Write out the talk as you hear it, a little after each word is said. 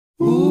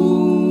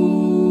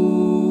Ooh,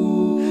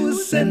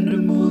 send a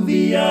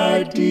movie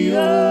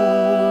idea.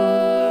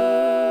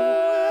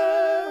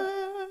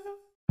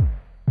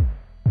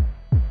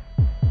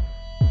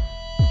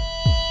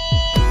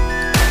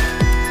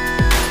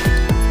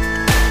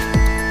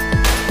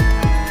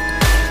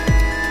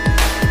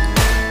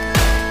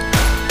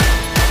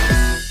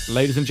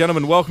 Ladies and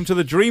gentlemen, welcome to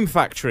The Dream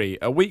Factory,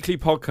 a weekly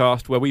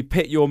podcast where we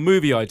pit your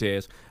movie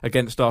ideas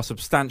against our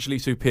substantially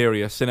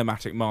superior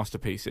cinematic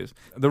masterpieces.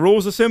 The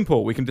rules are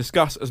simple. We can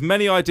discuss as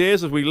many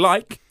ideas as we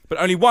like, but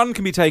only one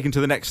can be taken to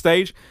the next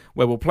stage,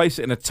 where we'll place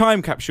it in a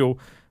time capsule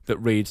that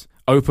reads,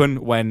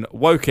 Open when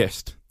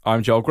Wokest.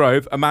 I'm Joel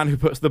Grove, a man who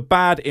puts the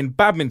bad in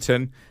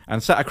badminton,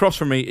 and sat across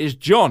from me is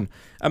John,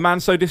 a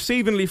man so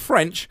deceivingly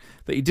French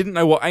that he didn't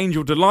know what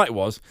Angel Delight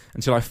was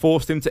until I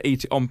forced him to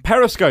eat it on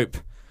Periscope.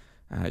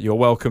 You're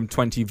welcome,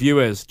 20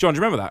 viewers. John, do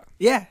you remember that?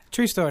 Yeah,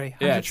 true story.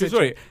 Yeah, true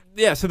story.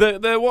 Yeah, so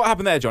the what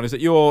happened there, John, is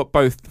that you're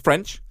both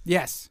French.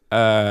 Yes.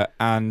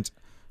 And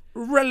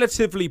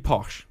relatively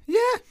posh. Yeah.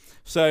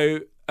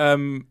 So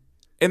in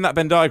that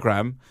Venn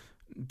diagram,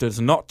 does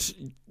not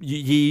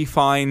ye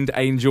find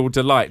Angel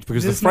Delight?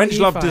 Because the French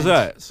love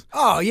desserts.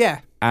 Oh,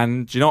 yeah.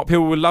 And do you know what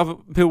people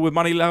with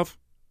money love?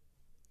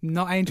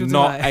 Not Angel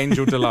Delight. Not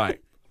Angel Delight.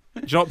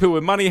 Do you know what people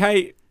with money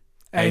hate?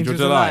 Angel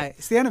Delight.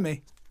 It's the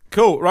enemy.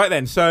 Cool, right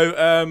then. So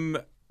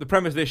the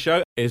premise of this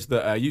show is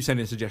that you send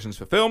in suggestions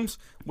for films.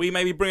 We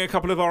maybe bring a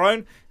couple of our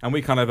own, and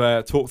we kind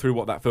of talk through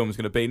what that film is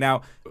going to be.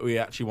 Now, we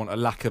actually want a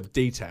lack of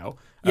detail,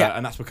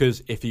 and that's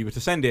because if you were to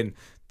send in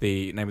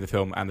the name of the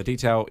film and the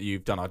detail,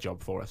 you've done our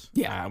job for us.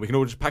 Yeah. We can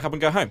all just pack up and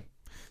go home.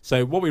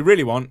 So what we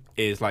really want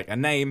is like a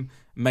name,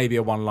 maybe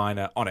a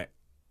one-liner on it.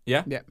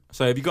 Yeah? Yeah.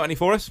 So have you got any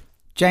for us?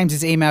 James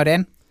has emailed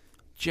in.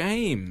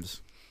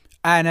 James.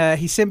 And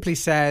he simply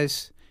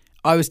says,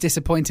 I was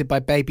disappointed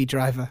by Baby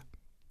Driver.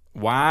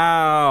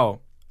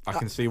 Wow. I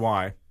can see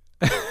why.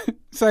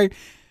 So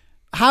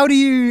how do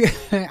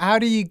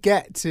you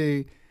get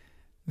to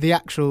the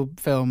actual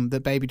film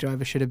that Baby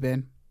Driver should have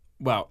been?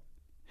 Well,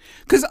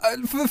 because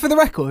for the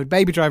record,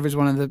 Baby Driver is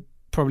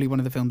probably one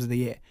of the films of the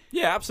year.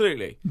 Yeah,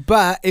 absolutely.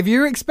 But if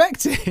you're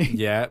expecting...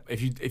 Yeah,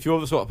 if you're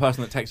the sort of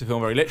person that takes a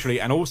film very literally,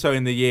 and also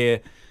in the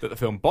year that the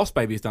film Boss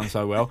Baby's done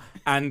so well,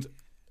 and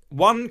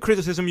one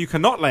criticism you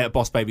cannot lay at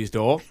Boss Baby's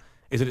door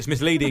is that it's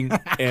misleading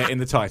in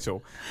the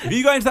title. If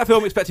you go into that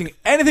film expecting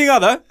anything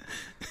other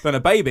than a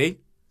baby,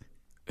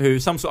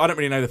 who's I don't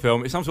really know the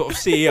film, it's some sort of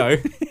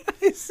CEO,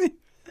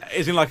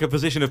 is in like a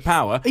position of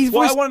power.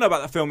 What I want to know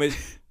about that film is,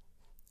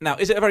 now,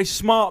 is it a very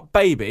smart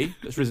baby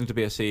that's risen to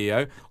be a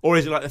CEO, or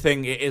is it like the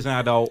thing, it is an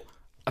adult,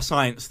 a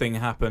science thing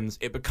happens,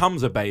 it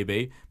becomes a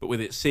baby, but with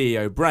its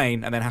CEO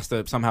brain, and then has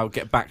to somehow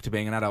get back to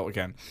being an adult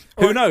again?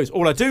 Who knows?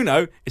 All I do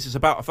know is it's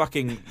about a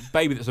fucking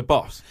baby that's a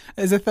boss.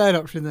 There's a third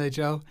option though,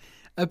 Joel.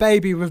 A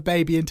baby with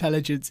baby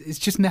intelligence. It's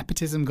just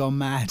nepotism gone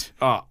mad.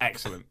 Oh,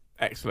 excellent.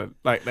 Excellent.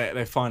 Like,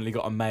 they've finally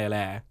got a male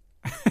heir.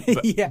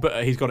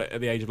 But he's got it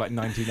at the age of like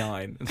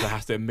 99, and so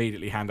has to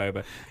immediately hand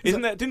over.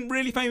 Didn't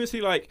really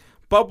famously, like,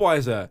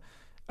 Budweiser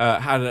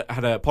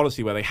had a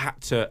policy where they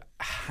had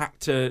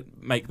to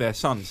make their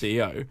son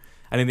CEO,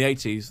 and in the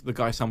 80s, the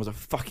guy's son was a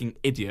fucking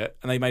idiot,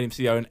 and they made him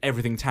CEO and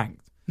everything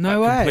tanked.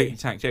 No way. Completely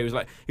tanked. Yeah, he was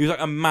like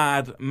a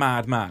mad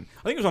man.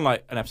 I think it was on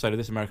like an episode of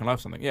This American Life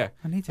or something. Yeah.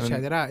 I need to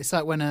check that out. It's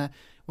like when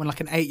like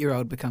an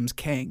 8-year-old becomes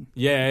king.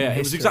 Yeah. It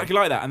was exactly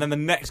like that. And then the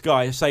next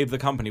guy saved the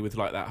company with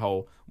like that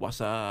whole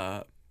 "What's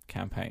up"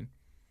 campaign.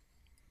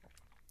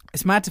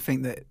 It's mad to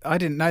think that I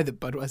didn't know that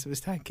Budweiser was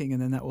tanking, and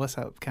then that "What's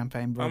up"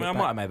 campaign. I might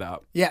have made that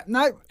up. Yeah.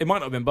 No. It might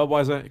not have been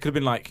Budweiser. It could have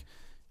been like,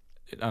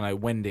 I don't know,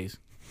 Wendy's.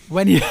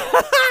 When you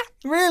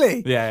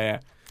really? Yeah.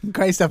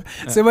 Great stuff.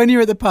 So when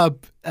you're at the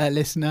pub,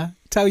 listener,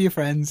 tell your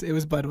friends it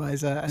was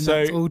Budweiser, and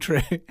that's all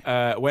true.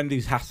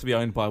 Wendy's has to be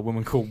owned by a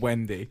woman called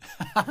Wendy.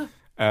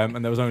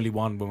 And there was only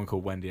one woman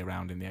called Wendy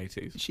around in the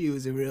 80s. She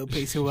was a real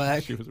piece of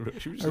work. She was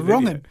a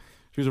wrong-un.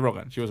 She was a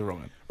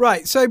wrong-un.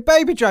 Right, so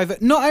Baby Driver,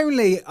 not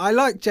only, I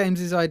like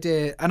James's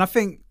idea, and I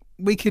think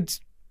we could,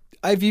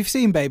 if you've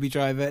seen Baby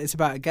Driver, it's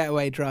about a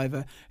getaway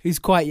driver who's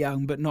quite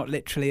young, but not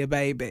literally a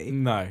baby.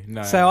 No.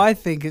 So I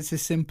think it's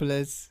as simple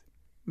as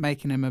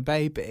making him a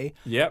baby.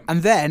 Yep.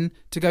 And then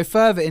to go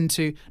further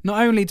into, not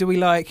only do we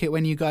like it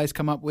when you guys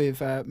come up with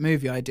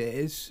movie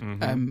ideas,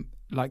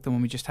 like the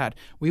one we just had,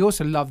 we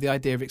also love the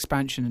idea of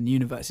expansion and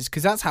universes,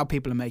 because that's how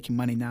people are making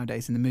money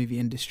nowadays in the movie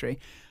industry.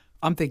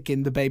 I'm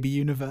thinking the baby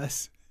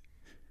universe.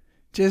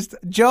 Just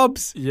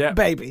jobs,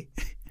 baby.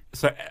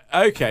 So,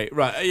 okay,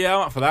 right, yeah,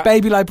 I'm up for that.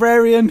 Baby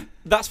librarian.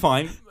 That's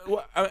fine.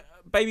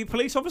 Baby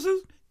police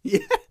officers? Yeah.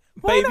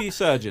 Baby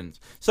surgeons.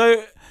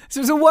 So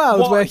it's a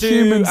world where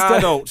humans what do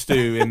adults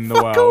do in the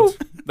world?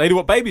 They do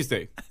what babies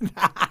do.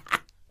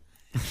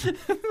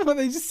 Well,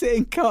 they just sit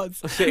in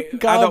cots.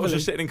 Adults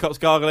just sitting in cots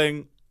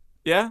gargling.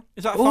 Yeah?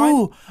 Is that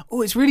fine?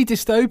 Oh, it's really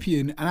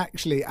dystopian. And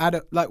actually,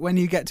 like when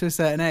you get to a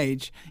certain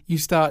age, you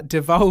start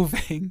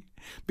devolving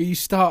but you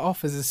start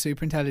off as a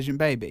super intelligent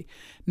baby.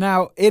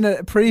 Now, in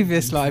a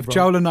previous life,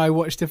 Joel and I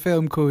watched a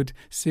film called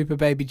Super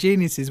Baby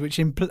Geniuses, which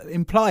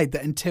implied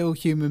that until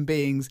human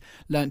beings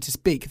learnt to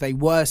speak, they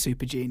were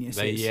super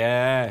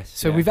geniuses.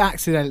 So we've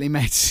accidentally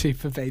made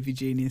Super Baby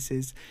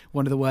Geniuses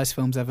one of the worst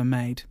films ever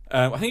made.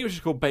 I think it was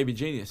just called Baby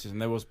Geniuses,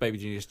 and there was Baby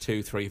Genius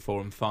 2, 3,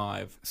 4, and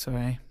 5.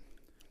 Sorry.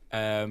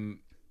 Um,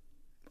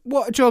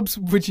 What jobs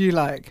would you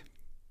like?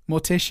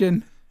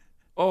 Mortician?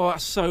 Oh,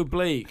 that's so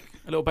bleak.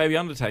 A little baby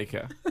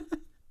undertaker.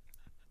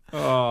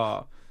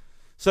 Oh.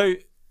 So,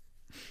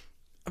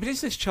 I mean,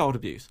 is this child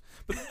abuse?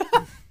 But,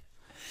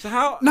 so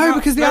how... No, how,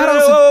 because the no,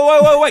 adults...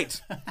 No,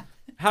 wait.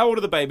 How old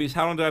are the babies?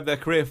 How long do they have their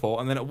career for?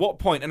 And then at what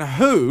point and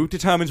who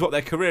determines what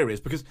their career is?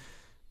 Because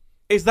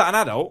is that an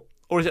adult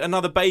or is it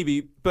another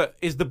baby? But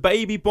is the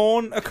baby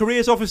born a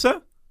careers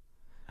officer?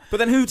 But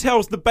then who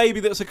tells the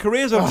baby that's a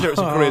careers officer it's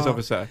a careers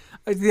officer?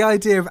 The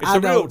idea of It's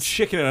adults... a real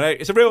chicken and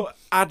egg. It's a real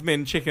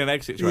admin chicken and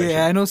egg situation.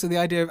 Yeah, and also the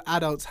idea of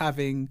adults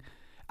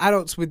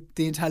with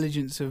the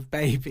intelligence of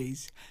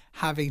babies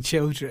having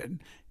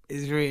children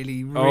is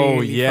really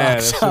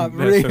fucked up.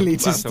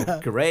 That's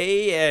a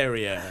grey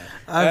area.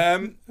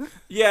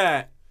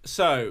 Yeah.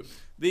 So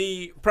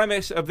the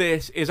premise of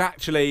this is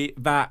actually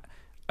that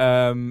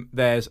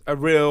there's a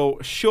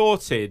real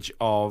shortage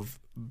of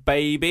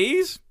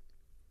babies.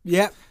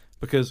 Yep.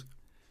 Because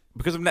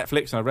of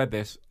Netflix, and I read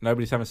this,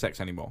 nobody's having sex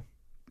anymore.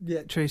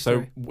 Yeah, true So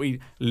story. we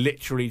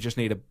literally just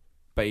need a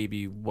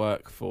baby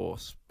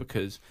workforce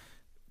because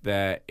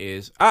there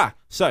is...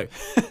 So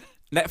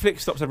Netflix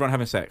stops everyone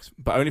having sex,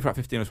 but only for about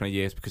 15 or 20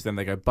 years because then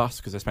they go bust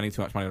because they're spending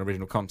too much money on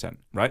original content,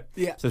 right?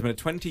 Yeah. So there's been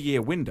a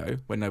 20-year window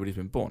when nobody's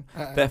been born.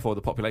 Therefore,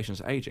 the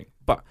population's aging.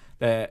 But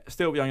they're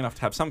still young enough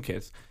to have some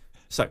kids.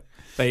 So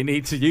they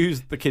need to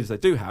use the kids they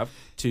do have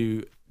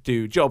to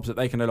do jobs that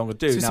they can no longer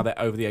do now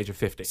they're over the age of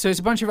 50. So it's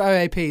a bunch of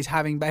OAPs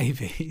having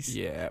babies.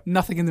 Yeah.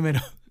 Nothing in the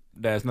middle.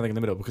 There's nothing in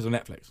the middle because of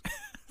Netflix.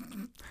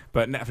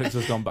 But Netflix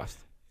has gone bust.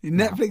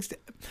 Netflix.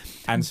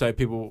 And so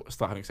people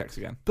start having sex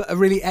again. But a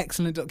really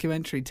excellent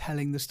documentary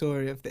telling the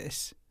story of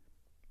this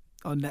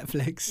on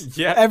Netflix.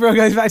 Yeah. Everyone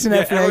goes back to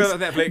Netflix. Everyone goes to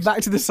Netflix.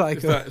 Back to the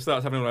cycle.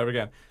 Starts happening all over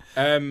again.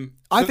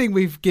 I think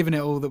we've given it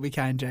all that we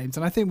can, James.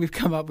 And I think we've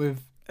come up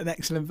with an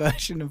excellent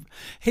version of...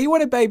 He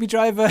wanted Baby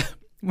Driver...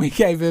 We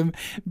gave him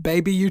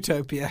Baby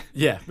Utopia.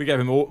 Yeah, we gave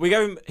him all. We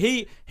gave him.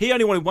 He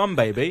only wanted one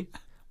baby.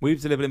 We've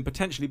delivered him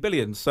potentially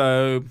billions.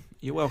 So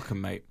you're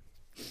welcome, mate.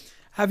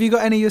 Have you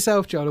got any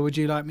yourself, Joel, or would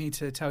you like me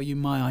to tell you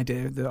my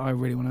idea that I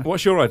really want to?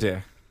 What's your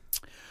idea?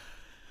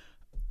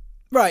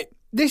 Right,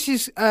 this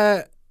is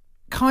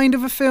kind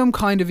of a film,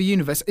 kind of a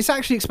universe. It's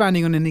actually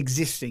expanding on an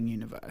existing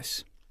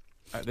universe.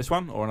 This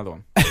one or another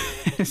one?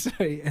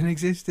 Sorry, an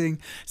existing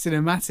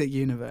cinematic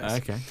universe.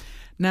 Okay.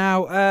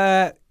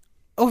 Now,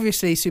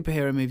 obviously,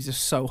 superhero movies are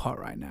so hot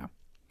right now.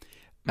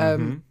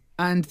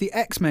 And the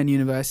X-Men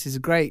universe is a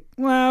great...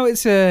 Well,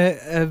 it's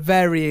a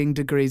varying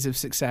degrees of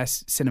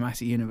success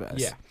cinematic universe.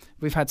 Yeah.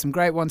 We've had some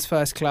great ones,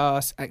 First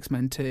Class,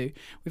 X-Men 2.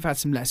 We've had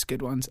some less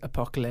good ones,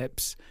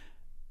 Apocalypse,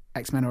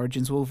 X-Men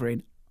Origins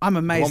Wolverine. I'm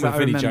amazed that I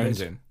remembered. Vinnie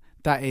Jones in.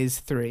 That is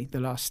 3,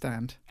 The Last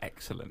Stand.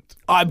 Excellent.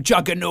 I'm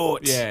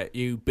Juggernaut! Yeah,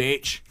 you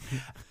bitch.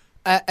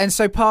 And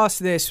so past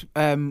this,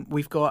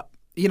 we've got...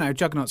 You know,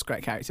 Juggernaut's a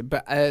great character,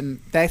 but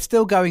they're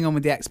still going on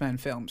with the X-Men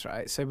films,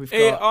 right? So we've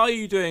got... Are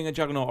you doing a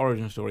Juggernaut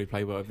origin story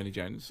played by Vinnie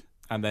Jones?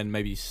 And then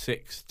maybe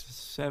 6 to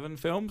 7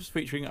 films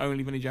featuring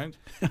only Vinnie Jones?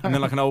 And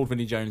then like an old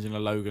Vinnie Jones in a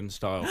Logan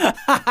style.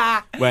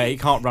 Where he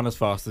can't run as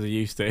fast as he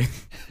used to.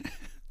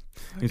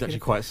 He's actually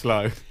quite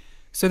slow.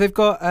 So they've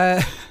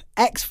got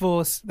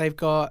X-Force, they've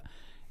got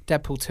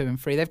Deadpool 2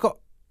 and 3. They've got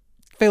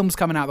films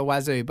coming out of the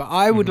wazoo, but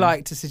I would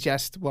like to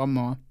suggest one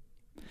more.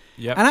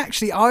 Yep. And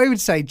actually, I would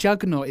say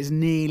Juggernaut is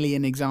nearly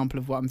an example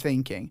of what I'm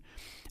thinking.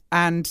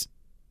 And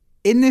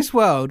in this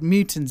world,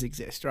 mutants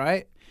exist,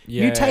 right?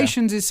 Yeah.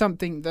 Mutations is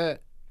something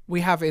that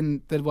we have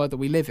in the world that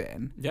we live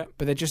in, Yep.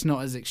 but they're just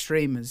not as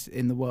extreme as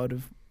in the world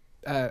of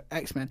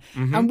X-Men.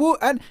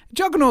 And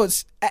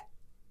Juggernaut's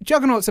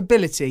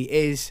ability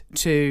is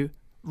to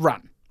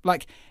run.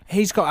 Like,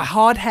 he's got a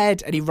hard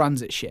head and he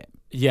runs at shit.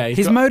 Yeah.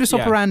 His modus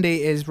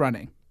operandi is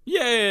running.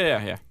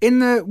 Yeah.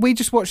 We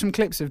just watched some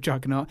clips of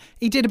Juggernaut.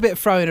 He did a bit of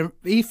throwing.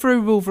 He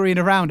threw Wolverine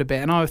around a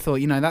bit, and I thought,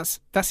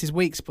 that's his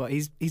weak spot.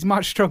 He's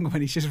much stronger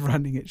when he's just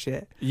running at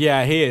shit.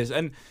 Yeah, he is.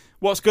 And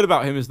what's good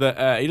about him is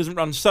that he doesn't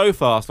run so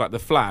fast like the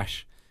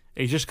Flash.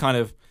 He's just kind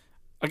of.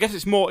 I guess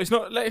it's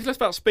less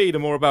about speed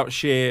and more about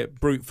sheer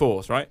brute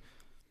force, right?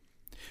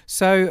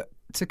 So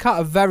to cut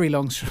a very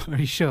long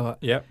story short,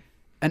 Yep.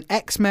 An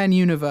X-Men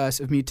universe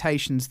of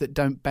mutations that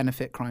don't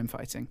benefit crime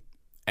fighting.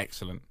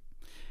 Excellent.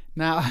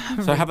 Now,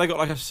 so have they got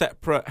like a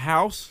separate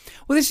house?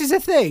 Well, this is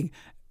the thing.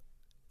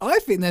 I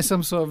think there's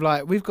some sort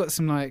of we've got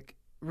some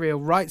real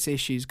rights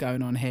issues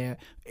going on here.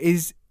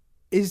 Is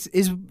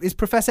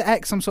Professor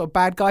X some sort of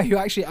bad guy who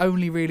actually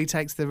only really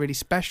takes the really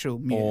special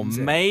mutants?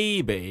 Or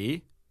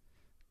maybe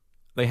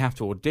they have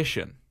to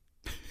audition.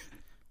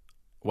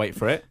 Wait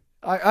for it.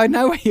 I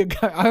know where you're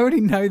going. I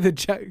already know the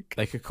joke.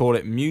 They could call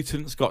it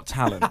Mutants Got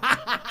Talent.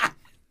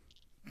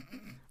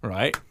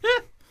 right?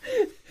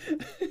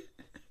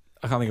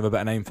 I can't think of a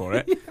better name for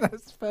it. Yeah,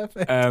 that's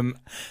perfect.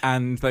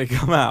 And they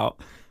come out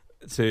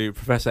to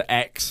Professor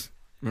X.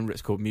 Remember,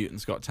 it's called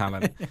Mutants Got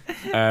Talent.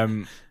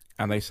 And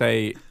they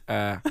say,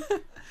 I've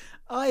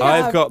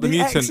got the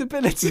mutant X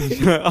ability.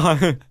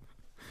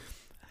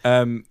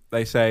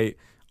 They say,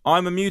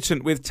 I'm a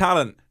mutant with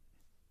talent,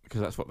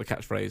 because that's what the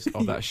catchphrase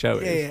of that show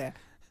is.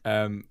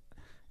 Yeah.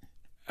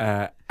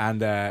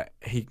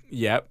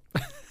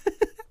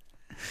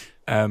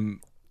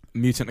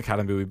 Mutant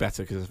Academy will be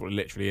better because that's what it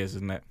literally is,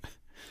 isn't it?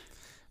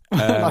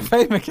 Like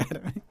Fame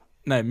Academy.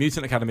 No,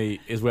 Mutant Academy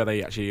is where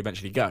they actually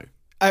eventually go.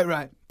 Oh,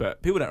 right.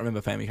 But people don't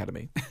remember Fame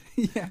Academy.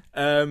 Yeah.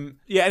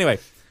 Anyway,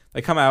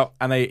 they come out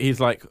and he's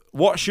like,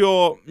 what's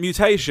your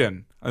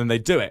mutation? And then they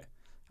do it.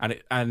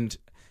 And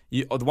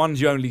the ones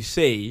you only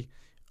see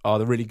are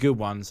the really good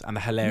ones and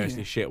the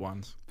hilariously shit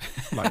ones,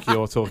 like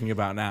you're talking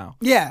about now.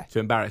 Yeah. To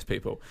embarrass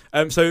people.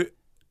 So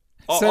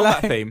on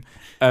that theme,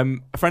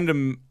 a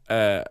friend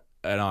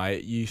and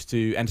I used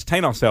to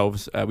entertain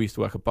ourselves. We used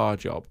to work a bar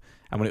job.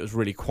 And when it was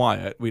really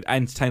quiet, we'd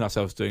entertain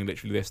ourselves doing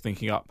literally this,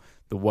 thinking up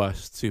the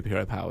worst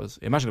superhero powers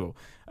imaginable.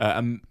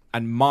 And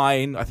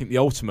mine, I think the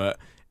ultimate,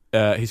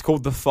 he's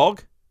called the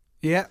Fog.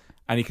 Yeah.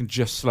 And he can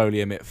just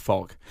slowly emit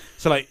fog.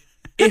 So, like,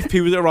 if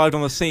he was arrived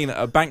on the scene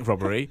at a bank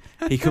robbery,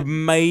 he could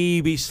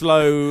maybe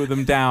slow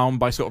them down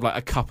by sort of like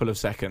a couple of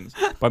seconds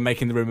by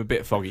making the room a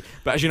bit foggy.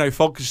 But as you know,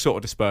 fog just sort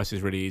of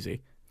disperses really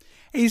easy.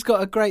 He's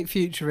got a great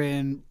future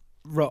in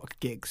rock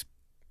gigs.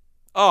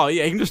 Oh,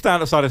 yeah, he can just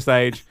stand outside a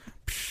stage.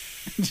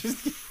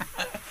 Just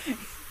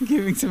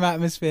giving some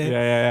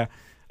atmosphere.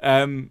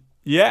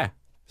 Yeah.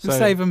 So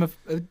save him a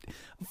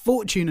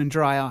fortune and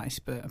dry ice,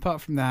 but apart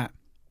from that,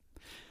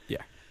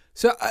 yeah.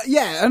 So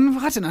and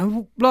I don't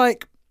know,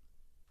 like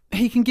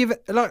he can give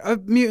it like a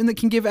mutant that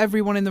can give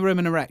everyone in the room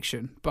an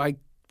erection by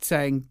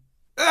saying,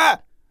 "Ah!"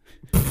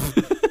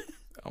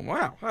 Oh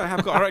wow, I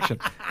have got erection.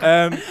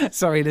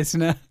 Sorry,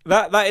 listener.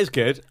 That is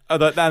good.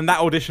 And that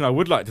audition I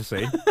would like to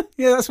see.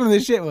 Yeah, that's one of the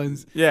shit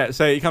ones. Yeah,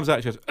 so he comes out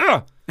and goes,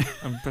 "Ugh!"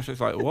 And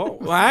Pressure's like,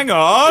 what? Well, hang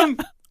on.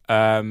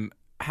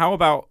 How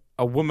about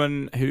a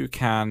woman who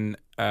can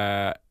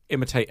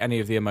imitate any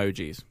of the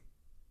emojis?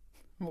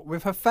 What,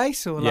 with her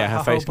face or like yeah,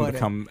 her face whole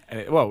can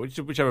body?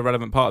 become whichever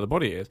relevant part of the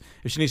body it is.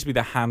 If she needs to be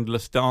the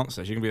handless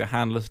dancer, she can be the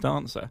handless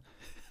dancer.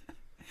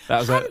 That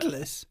was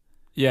handless.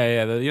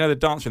 Yeah. The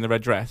dancer in the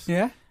red dress.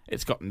 Yeah.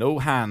 It's got no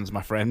hands,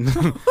 my friend.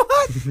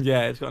 What?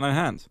 Yeah, it's got no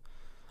hands.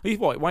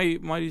 Why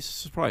are you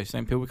surprised?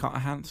 Saying people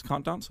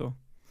can't dance? Or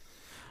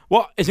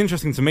what is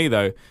interesting to me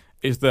though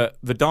is that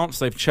the dance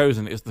they've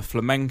chosen is the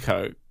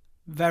flamenco.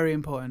 Very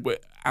important.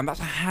 And that's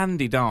a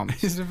handy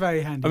dance. It's a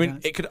very handy dance. I mean,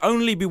 it could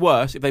only be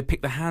worse if they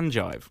picked the hand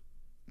jive.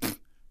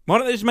 Why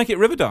don't they just make it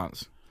river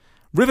dance?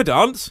 River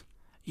dance?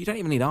 You don't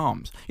even need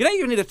arms. You don't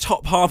even need a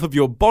top half of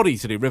your body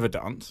to do river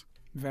dance.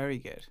 Very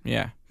good.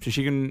 Yeah. So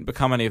she can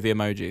become any of the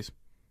emojis.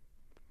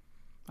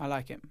 I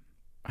like it.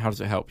 How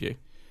does it help you?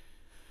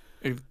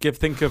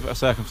 Think of a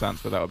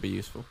circumstance where that would be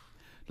useful.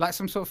 Like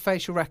some sort of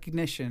facial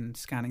recognition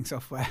scanning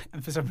software,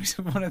 and for some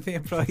reason one of the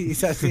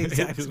employees has the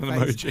exact face of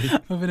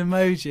an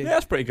emoji. Yeah,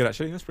 that's pretty good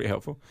actually. That's pretty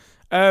helpful.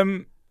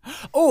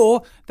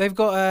 Or they've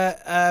got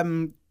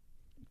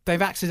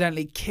they've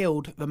accidentally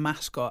killed the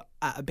mascot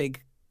at a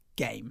big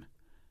game,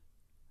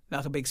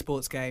 like a big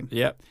sports game.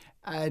 Yep.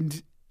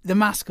 And the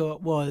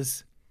mascot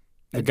was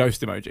the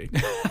ghost emoji.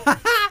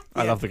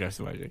 I love the ghost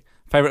emoji.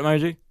 Favorite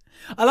emoji?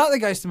 I like the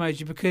ghost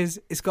emoji because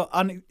it's got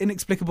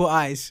inexplicable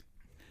eyes.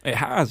 It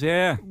has,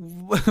 yeah.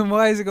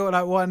 Why has it got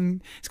like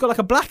one? It's got like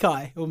a black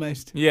eye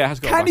almost. Yeah, it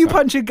has got. Can you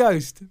punch a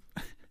ghost?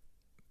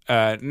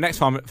 Next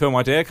film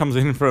idea comes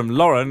in from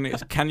Lauren.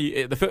 It's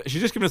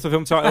she's just given us the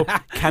film title.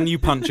 Can you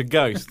punch a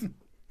ghost?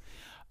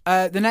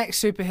 The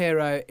next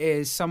superhero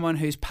is someone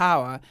whose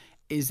power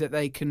is that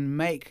they can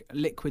make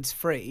liquids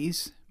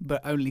freeze, but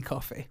only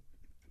coffee.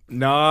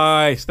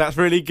 Nice. That's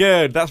really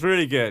good.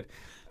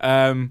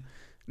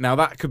 Now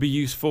that could be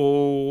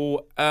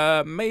useful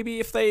maybe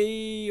if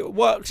they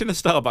worked in a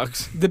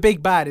Starbucks. The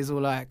big bad is all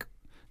like,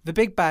 the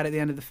big bad at the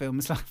end of the film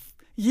is like,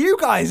 you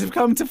guys have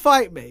come to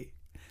fight me.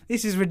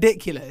 This is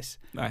ridiculous.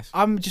 Nice.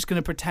 I'm just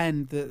going to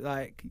pretend that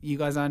like you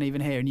guys aren't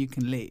even here and you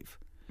can leave.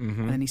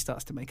 Mm-hmm. And then he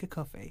starts to make a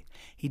coffee.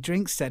 He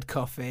drinks said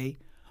coffee.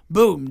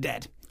 Boom,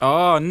 dead.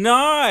 Oh,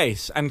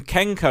 nice. And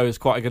Kenko is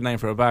quite a good name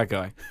for a bad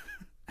guy.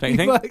 Don't you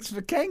think? He works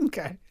for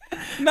Kenko.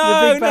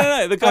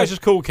 No. The guy's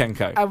just called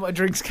Kenko. And what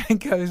drinks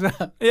Kenko as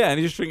well? Yeah, and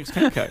he just drinks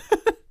Kenko.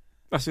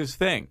 That's his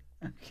thing.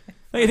 Okay.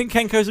 Don't you think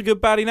Kenko's a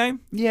good baddie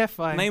name? Yeah,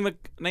 fine.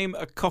 Name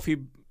a coffee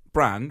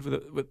brand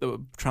that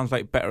would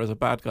translate better as a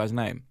bad guy's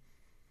name.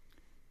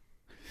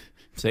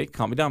 See,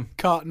 can't be done.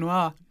 Carte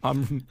Noir.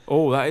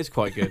 That is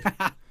quite good.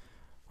 Well,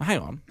 hang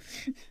on.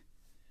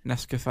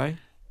 Nescafe?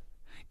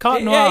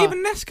 Carte Noir. Yeah,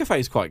 even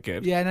Nescafe's quite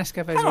good. Yeah,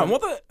 Nescafe's hang on,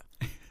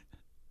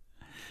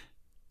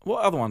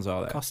 what other ones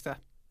are there? Costa.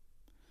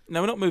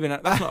 No, we're not moving.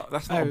 That's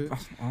not.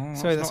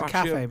 Sorry, that's a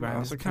cafe brand.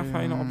 That's a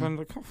cafe, not a blend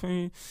of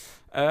coffee.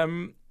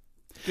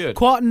 Good.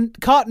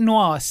 Carte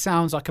Noir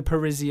sounds like a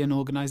Parisian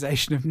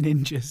organisation of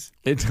ninjas.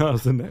 It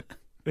does, doesn't it?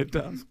 It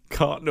does.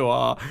 Carte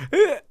Noir.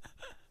 Do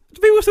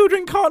people still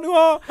drink Carte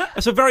Noir?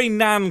 It's a very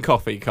nan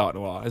coffee, Carte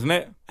Noir, isn't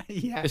it?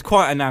 Yeah. It's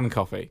quite a nan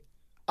coffee.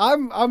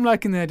 I'm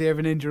liking the idea of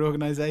an India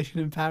organisation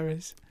in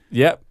Paris.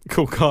 Yep,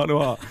 called Carte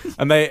Noir.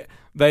 And they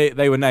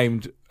were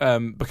named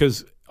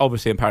because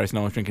obviously in Paris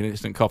no one's drinking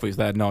instant coffees.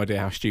 They had no idea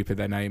how stupid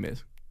their name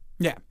is.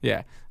 Yeah.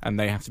 Yeah, and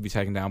they have to be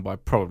taken down by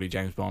probably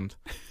James Bond.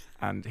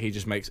 And he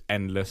just makes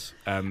endless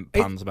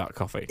puns about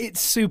coffee. It's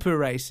super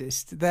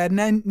racist. They're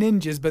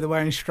ninjas, but they're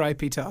wearing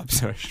stripy tops.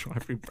 They're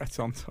stripy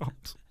Breton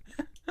tops.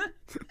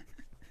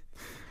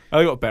 Oh,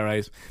 they got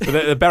berets.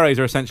 But the berets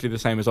are essentially the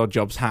same as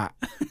Oddjob's hat.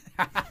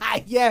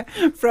 Yeah,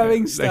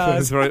 throwing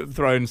stars.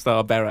 Throwing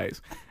star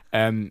berets.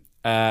 And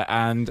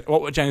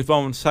what would James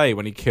Bond say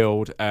when he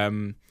killed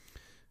Carte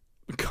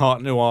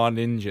Noir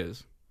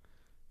ninjas?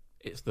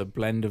 It's the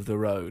blend of the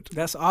road.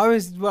 I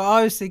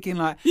was thinking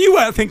like... You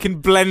weren't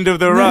thinking blend of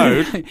the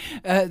road.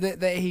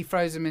 That he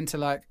throws them into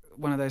like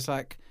one of those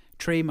like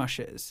tree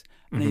mushers.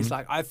 And he's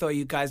like, I thought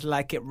you guys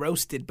like it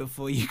roasted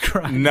before you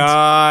grind.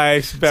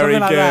 Nice. Very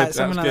Something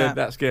good. Like that.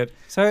 That's good.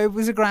 So it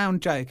was a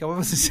ground joke. I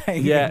wasn't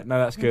saying Yeah, no,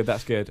 that's good.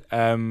 That's good.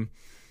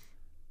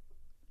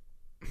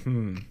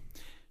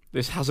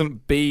 This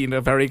hasn't been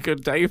a very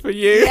good day for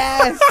you.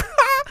 Yes.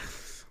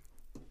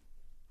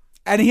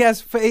 And he has,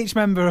 for each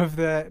member of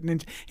the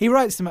ninja, he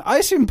writes them. I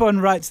assume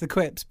Bond writes the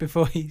quips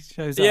before he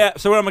shows up. Yeah,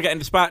 so where am I getting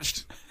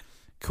dispatched?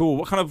 Cool.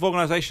 What kind of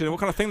organisation, what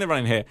kind of thing they're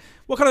running here?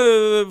 What kind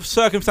of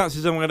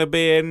circumstances am I going to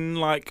be in?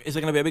 Like, is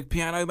there going to be a big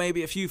piano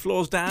maybe a few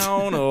floors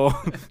down? Or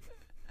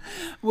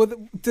Well,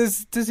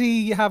 does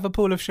he have a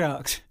pool of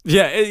sharks?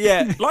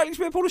 Yeah. Likely to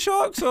be a pool of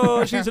sharks? Or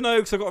I just need to know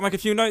because I've got to make a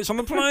few notes on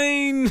the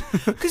plane.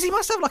 Because he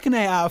must have like an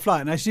 8-hour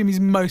flight, and I assume he's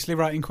mostly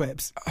writing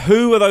quips.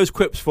 Who are those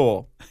quips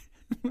for?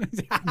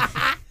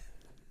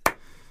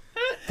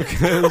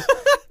 Because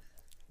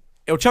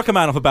he'll chuck a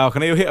man off a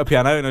balcony, he'll hit a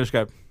piano, and he'll just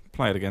go,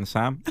 play it again,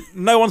 Sam.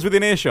 No one's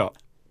within earshot.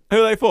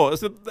 Who are they for?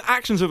 It's the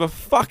actions of a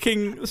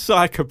fucking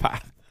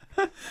psychopath.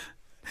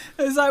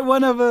 There's like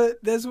one other.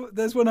 There's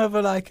one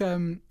other like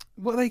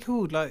what are they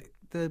called? Like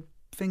the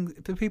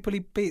people he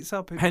beats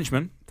up.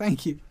 Henchman.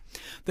 Thank you.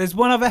 There's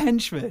one other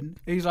henchman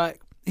who's like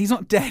he's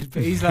not dead,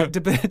 but he's like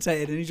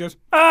debilitated, and he just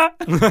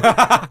and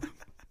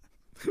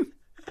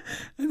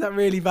that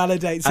really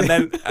validates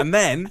him. And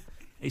then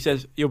he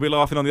says, "You'll be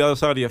laughing on the other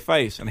side of your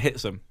face," and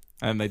hits them,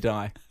 and they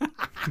die.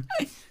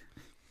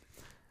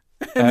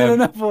 And then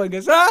another one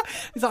goes, ah!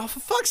 He's like, oh, for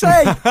fuck's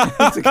sake!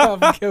 To come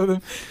up and kill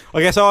them. I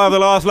guess I'll have the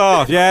last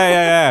laugh.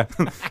 Yeah.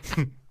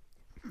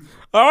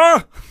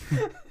 Ah!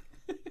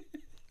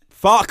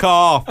 Fuck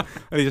off!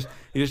 And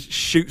he just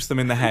shoots them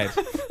in the head.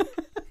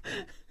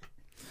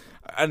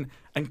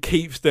 And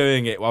keeps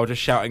doing it while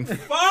just shouting,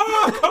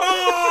 fuck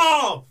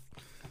off!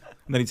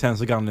 And then he turns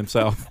the gun on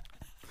himself.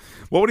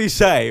 What would he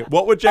say?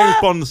 What would James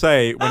Bond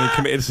say when he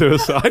committed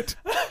suicide?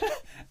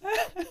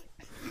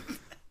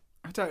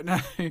 I don't know.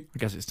 I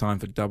guess it's time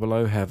for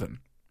 00 Heaven.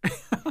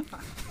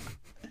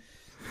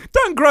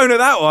 Don't groan at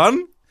that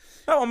one.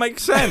 That one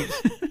makes sense.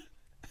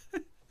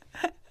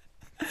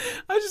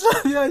 I just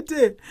like the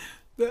idea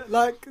that,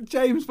 like,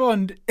 James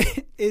Bond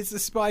is a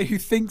spy who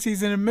thinks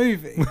he's in a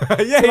movie.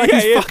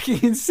 He's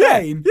fucking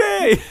insane.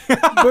 Yeah.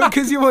 But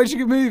because you're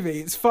watching a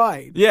movie, it's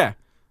fine. Yeah.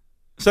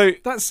 So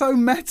that's so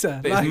meta.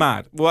 It's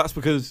mad. Well, that's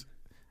because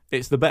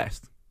it's the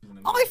best.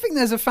 I think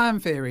there's a fan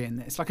theory in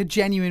this, like a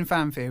genuine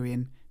fan theory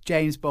in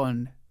James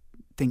Bond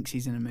thinks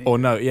he's in a movie. Or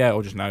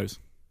or just knows.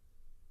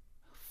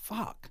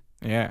 Fuck.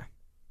 Yeah.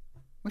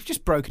 We've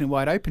just broken it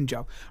wide open,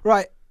 Joel.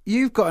 Right,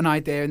 you've got an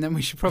idea, and then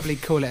we should probably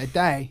call it a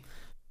day.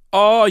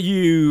 Are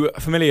you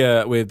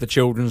familiar with the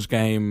children's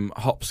game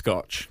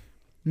Hopscotch?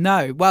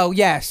 No. Well,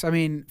 yes. I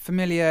mean,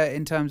 familiar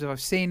in terms of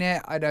I've seen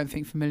it. I don't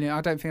think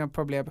I've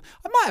probably ever...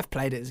 I might have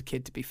played it as a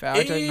kid, to be fair.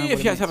 I don't know.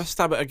 If you had to have a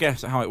stab at a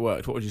guess at how it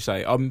worked, what would you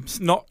say? I'm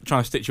not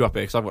trying to stitch you up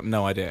here because I've got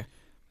no idea.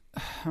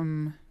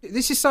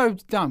 This is so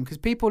dumb because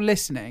people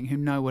listening who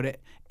know what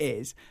it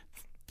is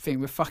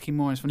think we're fucking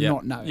morons for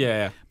not knowing.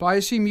 Yeah. But I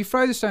assume you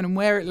throw the stone and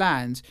where it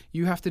lands,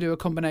 you have to do a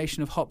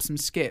combination of hops and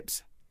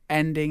skips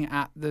ending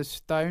at the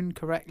stone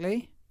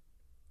correctly.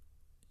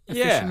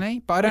 Efficiently. Yeah.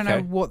 But I don't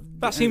know what...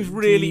 That seems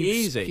really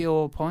easy.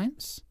 Skill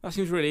points? That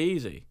seems really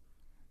easy.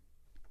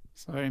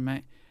 Sorry,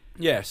 mate.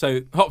 Yeah,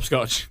 so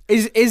Hopscotch.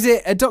 Is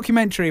it a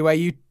documentary where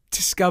you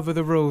discover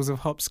the rules of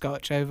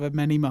hopscotch over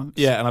many months?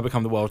 Yeah, and I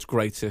become the world's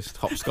greatest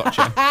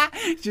hopscotcher.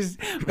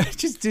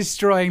 just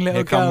destroying little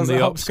Here come girls the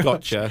at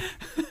hopscotch.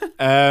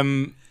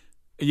 hopscotcher.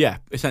 Yeah,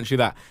 essentially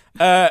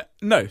that.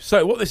 No,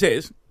 so what this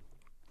is...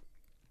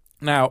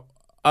 Now,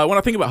 when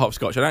I think about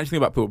hopscotch, I don't actually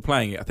think about people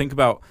playing it. I think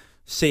about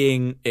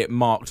seeing it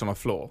marked on a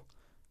floor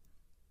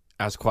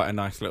as quite a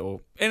nice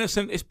little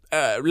innocent. It's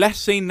less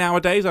seen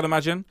nowadays, I'd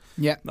imagine.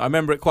 Yeah. I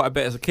remember it quite a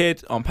bit as a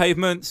kid on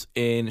pavements,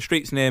 in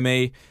streets near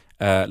me.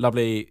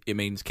 Lovely. It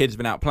means kids have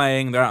been out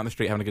playing. They're out on the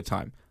street having a good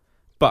time.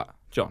 But,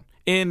 John,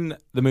 in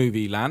the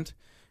movie land,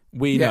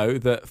 we know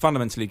that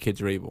fundamentally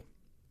kids are evil.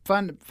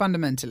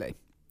 Fundamentally.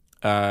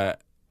 Anything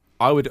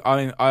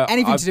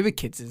to do with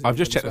kids is I've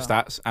just checked the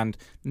stats, and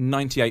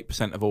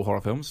 98% of all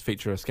horror films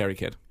feature a scary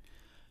kid.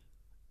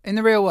 In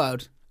the real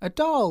world, a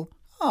doll.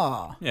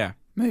 Oh, Yeah.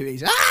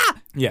 movies. Ah,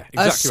 Yeah,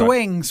 a exactly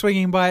right.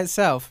 swinging by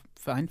itself.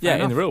 Fine. Yeah, fair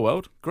in enough. the real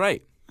world,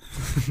 great.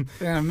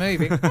 In a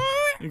movie.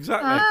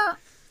 Exactly.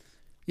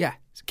 Yeah,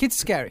 kids are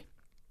scary.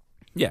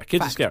 Yeah,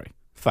 kids are Fact. scary.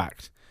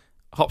 Fact.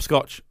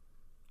 Hopscotch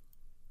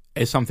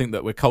is something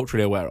that we're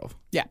culturally aware of.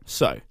 Yeah.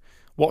 So,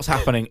 what's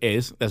happening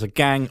is there's a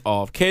gang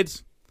of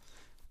kids,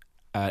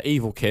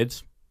 evil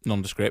kids,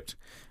 nondescript,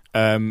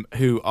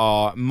 who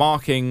are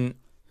marking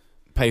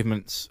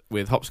pavements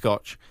with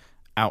hopscotch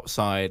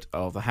outside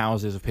of the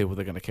houses of people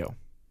they're going to kill.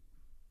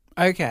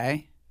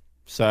 Okay.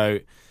 So,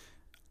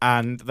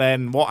 and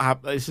then what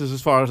happens, this is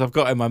as far as I've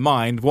got in my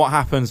mind, what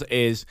happens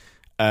is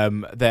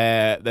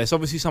there's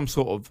obviously some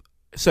sort of,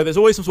 so there's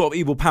always some sort of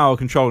evil power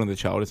controlling the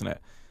child, isn't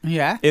it?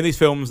 Yeah. In these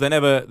films,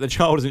 the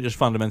child isn't just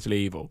fundamentally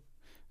evil.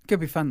 Could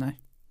be fun though.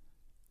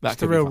 That Just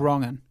could a be real fun.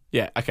 wrong un.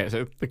 Yeah, okay,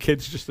 so the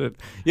kid's just so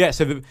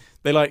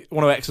they like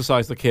want to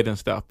exercise the kid and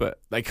stuff, but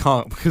they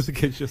can't because the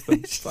kid's just a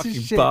It's just fucking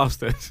shit.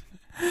 bastard.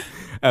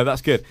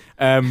 That's good.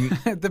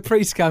 The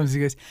priest comes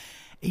and goes,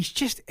 he's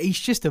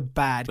just a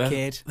bad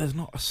kid. There's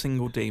not a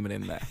single demon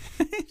in there.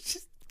 It's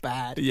just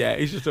bad. Yeah,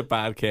 he's just a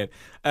bad kid.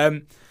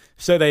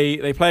 So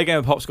they play a game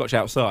of hopscotch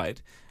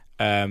outside,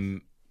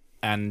 and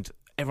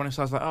everyone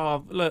inside like,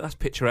 oh, look, that's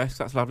picturesque,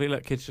 that's lovely.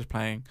 Look, kid's just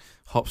playing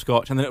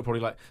hopscotch, and then it'll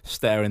probably like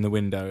stare in the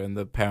window, and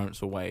the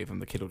parents will wave,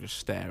 and the kid will just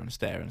stare and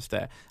stare and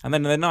stare, and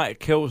then in the night it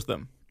kills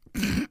them.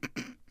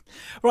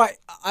 Right,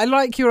 I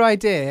like your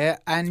idea,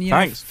 and you know,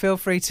 Thanks. feel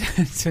free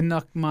to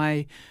knock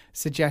my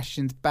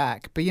suggestions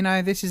back. But you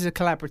know, this is a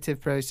collaborative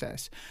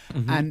process,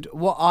 and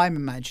what I'm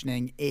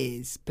imagining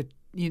is, but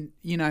you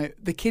know,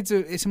 the kids are.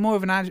 It's more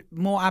of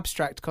more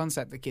abstract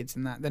concept. The kids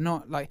in that they're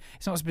not like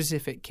it's not a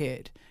specific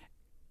kid.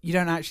 You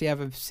don't actually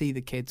ever see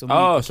the kids. Or meet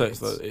the So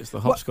kids. it's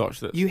the hopscotch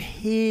that You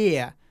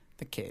hear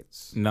the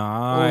kids,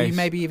 nice. or you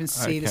maybe even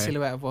see the Okay.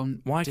 silhouette of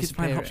one. Why are kids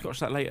playing disappearing. hopscotch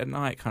that late at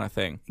night, kind of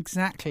thing?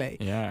 Exactly.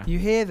 Yeah. You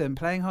hear them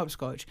playing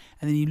hopscotch,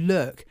 and then you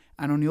look,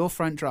 and on your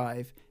front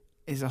drive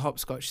is a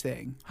hopscotch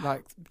thing,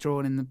 like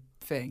drawn in the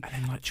thing.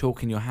 And then like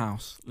chalk in your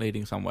house,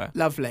 leading somewhere.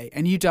 Lovely.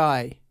 And you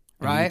die,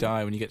 And right? you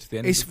die when you get to the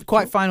end. It's of the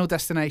quite chalk. Final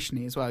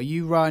Destination-y as well.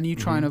 You run, you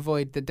try and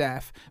avoid the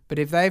death, but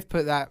if they've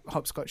put that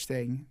hopscotch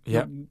thing,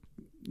 Yep.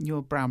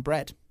 you're brown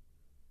bread,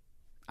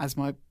 as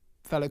my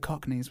fellow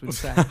Cockneys would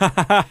say.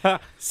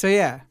 So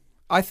yeah,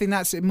 I think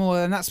that's it more,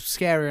 and that's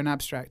scary and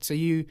abstract. So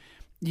you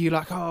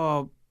like,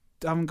 oh,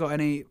 I haven't got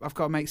any. I've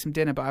got to make some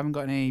dinner, but I haven't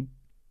got any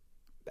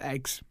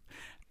eggs.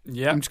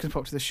 Yeah. I'm just gonna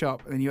pop to the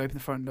shop, and then you open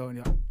the front door, and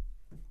you're like,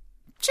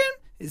 Jim,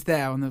 it's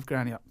there on the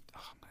ground. You're like,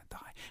 oh, I'm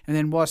gonna die. And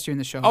then whilst you're in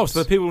the shop, Oh,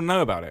 so the people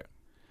know about it.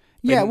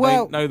 yeah,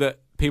 well, they know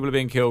that people are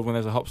being killed when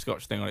there's a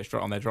hopscotch thing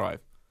on their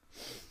drive.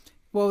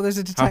 well, there's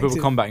a How are detective.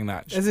 people combating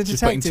that? There's a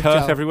Just putting detective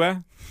turf job.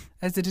 everywhere.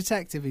 There's the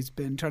detective who's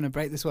been trying to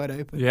break this word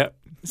open. Yep.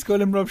 Let's call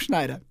him Rob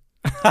Schneider.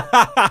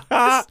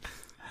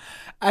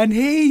 And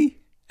he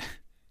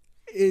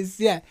is,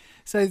 yeah.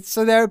 So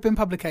there have been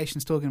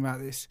publications talking about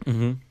this.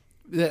 Mm-hmm.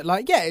 That,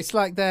 like, yeah, it's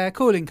like their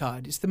calling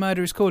card. It's the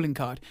murderer's calling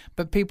card.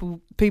 But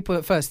people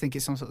at first think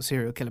it's some sort of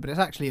serial killer, but it's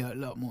actually a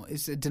lot more.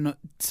 It's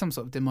some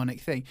sort of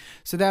demonic thing.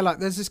 So they're like,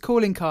 there's this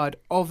calling card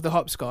of the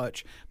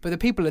hopscotch, but the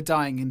people are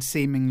dying in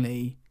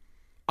seemingly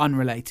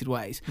unrelated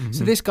ways.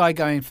 So this guy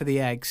going for the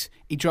eggs,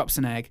 he drops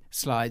an egg,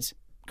 slides,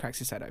 cracks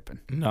his head open.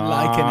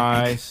 Like an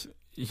egg. Nice.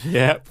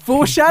 Yep.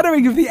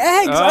 Foreshadowing of the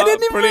eggs. I Oh,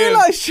 didn't even brilliant.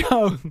 realise,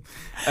 Joe.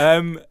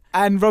 Um,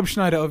 And Rob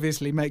Schneider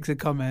obviously makes a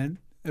comment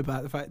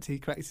about the fact he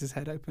cracks his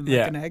head open like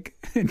Yeah. an egg.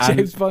 And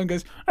James Bond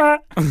goes, ah.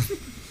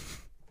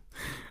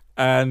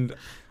 and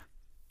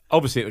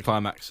obviously at the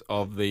climax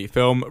of the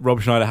film,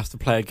 Rob Schneider has to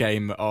play a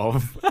game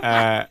of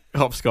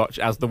hopscotch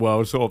as the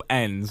world sort of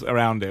ends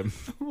around him.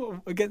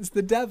 against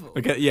the devil.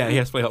 Yeah, he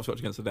has to play hopscotch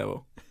against the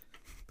devil.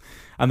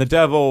 And the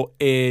devil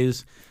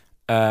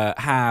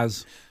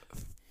has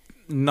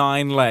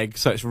 9 legs,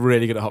 so it's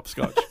really good at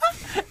hopscotch.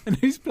 And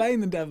who's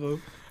playing the devil?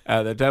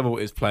 The devil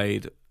is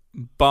played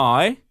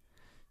by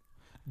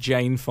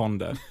Jane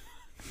Fonda.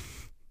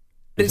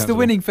 It's the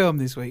winning film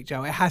this week,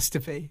 Joe. It has to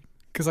be,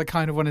 because I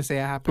kind of want to see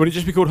it happen. Would it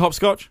just be called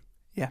Hopscotch?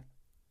 Yeah.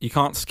 You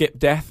can't skip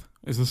death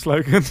is the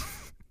slogan.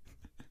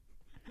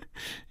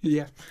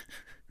 Yeah.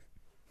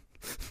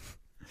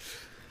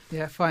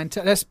 Yeah, fine.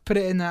 Let's put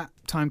it in that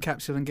time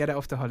capsule and get it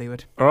off to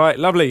Hollywood. All right,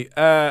 lovely.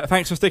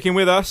 Thanks for sticking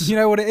with us. You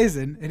know what it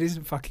isn't? It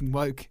isn't fucking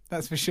woke.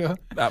 That's for sure.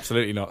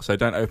 Absolutely not. So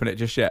don't open it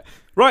just yet.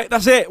 Right,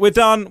 that's it. We're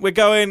done. We're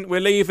going. We're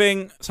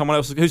leaving. Someone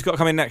else. Who's got to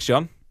come in next,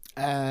 John?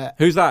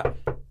 Who's that?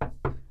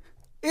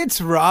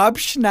 It's Rob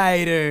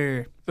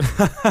Schneider.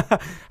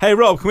 Hey,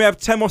 Rob, can we have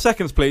 10 more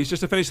seconds, please,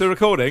 just to finish the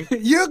recording?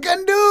 You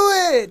can do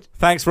it.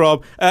 Thanks,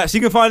 Rob. So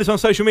you can find us on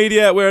social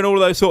media. We're in all of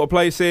those sort of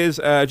places.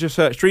 Just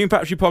search Dream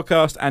Factory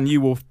Podcast and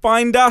you will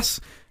find us.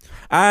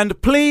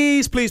 And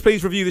please, please,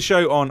 please review the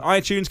show on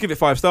iTunes. Give it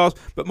 5 stars.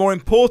 But more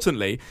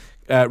importantly,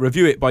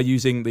 review it by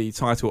using the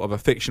title of a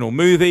fictional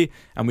movie,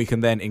 and we can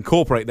then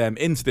incorporate them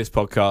into this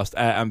podcast.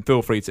 And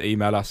feel free to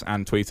email us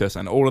and tweet us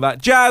and all of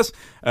that jazz.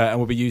 And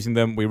we'll be using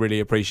them. We really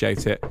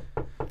appreciate it.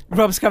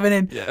 Rob's coming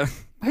in. Yeah.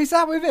 Who's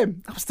that with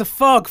him? That was the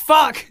fog.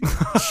 Fuck.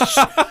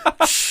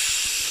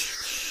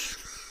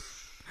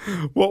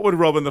 What would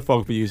Rob and the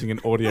Fog be using an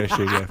audio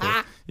studio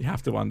for? You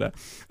have to wonder.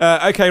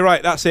 Okay,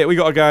 right, that's it. We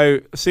got to go.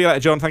 See you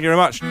later, John. Thank you very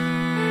much.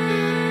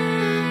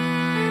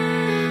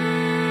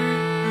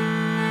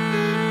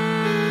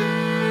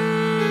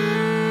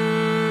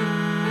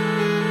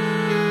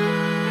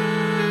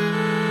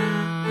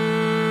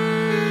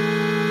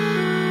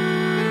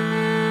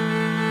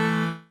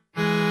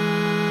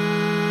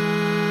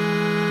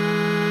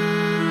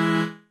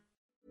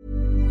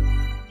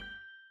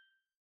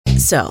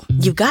 So,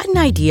 you've got an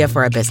idea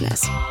for a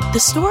business. The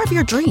store of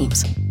your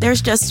dreams.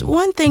 There's just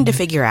one thing to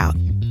figure out.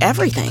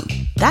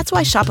 Everything. That's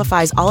why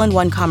Shopify's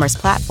all-in-one commerce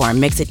platform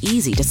makes it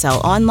easy to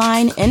sell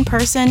online, in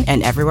person,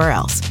 and everywhere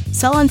else.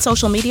 Sell on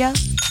social media,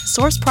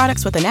 source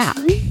products with an app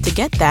to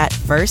get that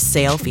first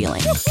sale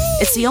feeling.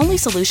 It's the only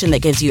solution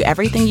that gives you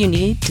everything you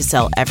need to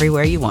sell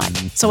everywhere you want.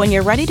 So when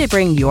you're ready to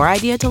bring your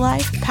idea to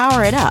life,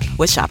 power it up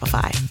with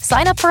Shopify.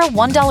 Sign up for a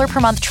 $1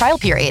 per month trial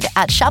period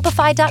at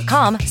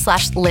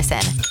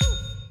shopify.com/listen.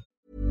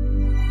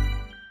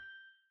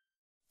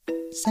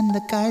 Send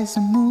the guys a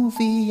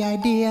movie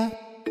idea.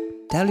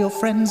 Tell your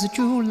friends that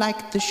you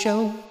like the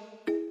show.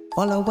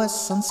 Follow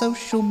us on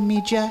social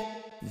media.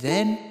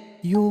 Then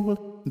you'll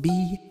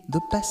be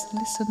the best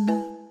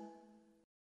listener.